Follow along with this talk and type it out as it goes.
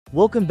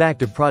Welcome back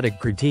to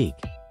Product Critique.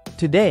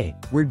 Today,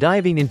 we're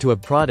diving into a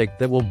product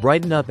that will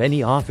brighten up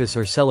any office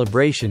or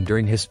celebration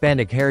during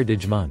Hispanic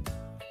Heritage Month.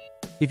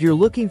 If you're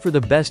looking for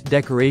the best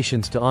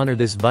decorations to honor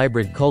this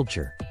vibrant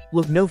culture,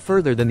 look no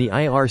further than the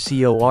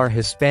IRCOR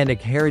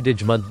Hispanic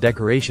Heritage Month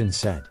decoration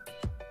set.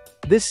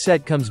 This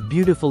set comes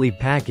beautifully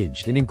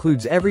packaged and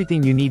includes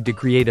everything you need to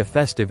create a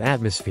festive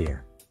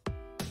atmosphere.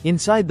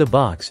 Inside the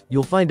box,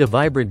 you'll find a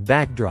vibrant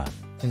backdrop,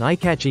 an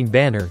eye-catching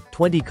banner,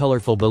 20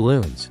 colorful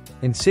balloons,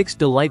 and 6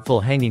 delightful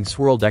hanging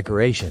swirl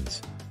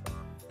decorations.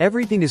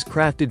 Everything is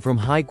crafted from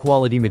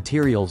high-quality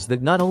materials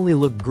that not only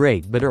look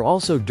great but are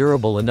also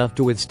durable enough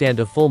to withstand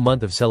a full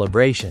month of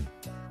celebration.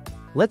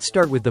 Let's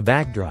start with the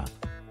backdrop.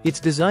 It's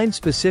designed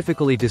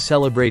specifically to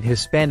celebrate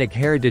Hispanic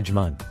Heritage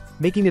Month,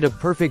 making it a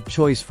perfect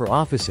choice for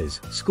offices,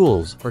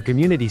 schools, or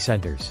community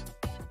centers.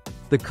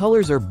 The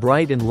colors are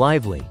bright and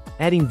lively,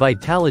 adding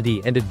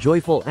vitality and a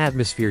joyful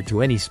atmosphere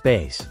to any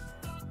space.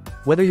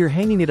 Whether you're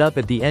hanging it up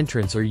at the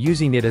entrance or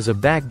using it as a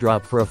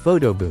backdrop for a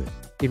photo booth,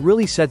 it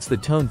really sets the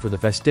tone for the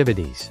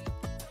festivities.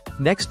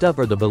 Next up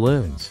are the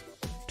balloons.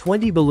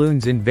 20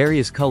 balloons in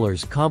various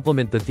colors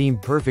complement the theme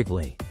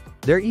perfectly.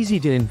 They're easy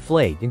to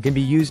inflate and can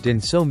be used in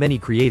so many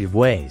creative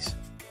ways.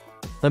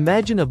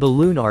 Imagine a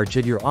balloon arch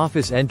at your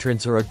office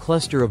entrance or a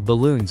cluster of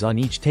balloons on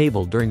each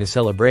table during the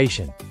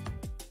celebration.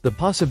 The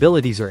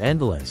possibilities are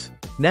endless.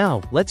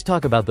 Now, let's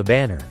talk about the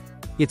banner.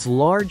 It's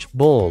large,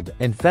 bold,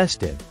 and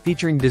festive,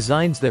 featuring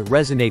designs that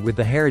resonate with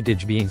the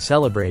heritage being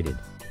celebrated.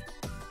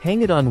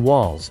 Hang it on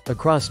walls,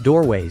 across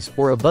doorways,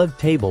 or above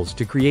tables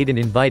to create an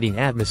inviting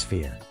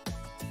atmosphere.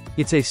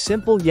 It's a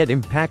simple yet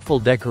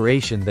impactful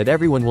decoration that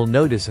everyone will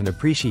notice and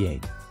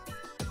appreciate.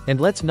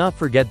 And let's not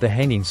forget the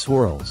hanging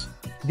swirls.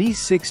 These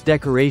 6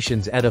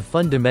 decorations add a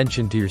fun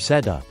dimension to your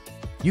setup.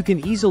 You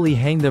can easily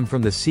hang them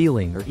from the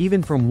ceiling or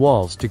even from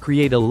walls to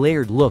create a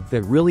layered look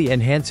that really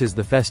enhances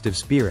the festive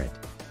spirit.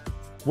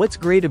 What's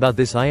great about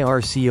this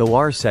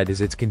IRCOR set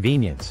is its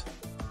convenience.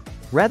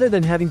 Rather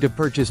than having to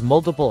purchase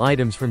multiple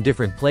items from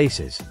different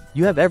places,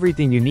 you have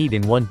everything you need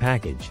in one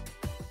package.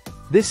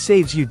 This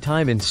saves you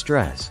time and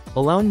stress,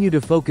 allowing you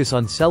to focus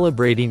on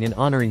celebrating and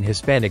honoring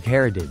Hispanic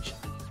heritage.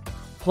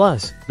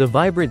 Plus, the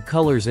vibrant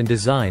colors and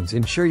designs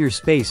ensure your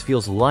space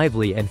feels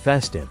lively and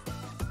festive.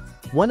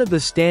 One of the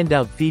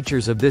standout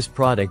features of this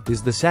product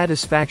is the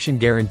satisfaction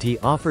guarantee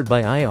offered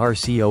by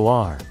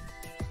IRCOR.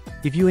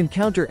 If you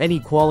encounter any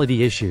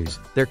quality issues,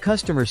 their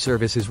customer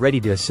service is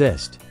ready to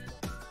assist.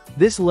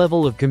 This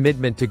level of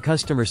commitment to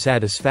customer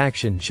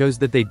satisfaction shows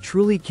that they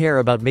truly care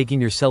about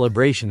making your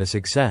celebration a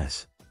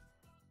success.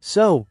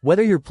 So,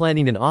 whether you're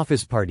planning an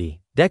office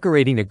party,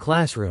 decorating a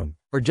classroom,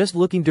 or just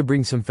looking to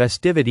bring some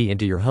festivity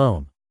into your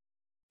home,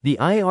 the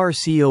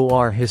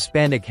IRCOR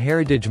Hispanic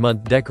Heritage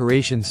Month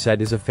decoration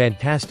set is a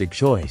fantastic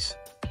choice.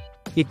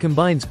 It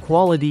combines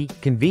quality,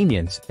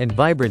 convenience, and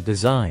vibrant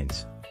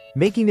designs,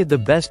 making it the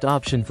best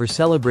option for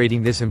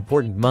celebrating this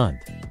important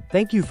month.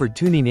 Thank you for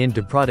tuning in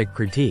to Product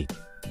Critique.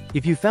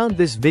 If you found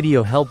this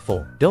video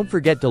helpful, don't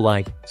forget to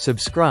like,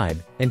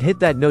 subscribe, and hit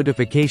that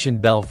notification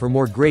bell for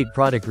more great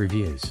product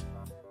reviews.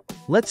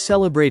 Let's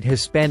celebrate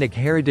Hispanic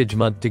Heritage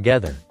Month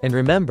together, and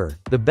remember,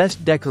 the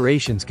best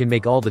decorations can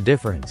make all the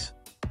difference.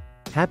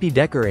 Happy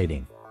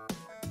decorating!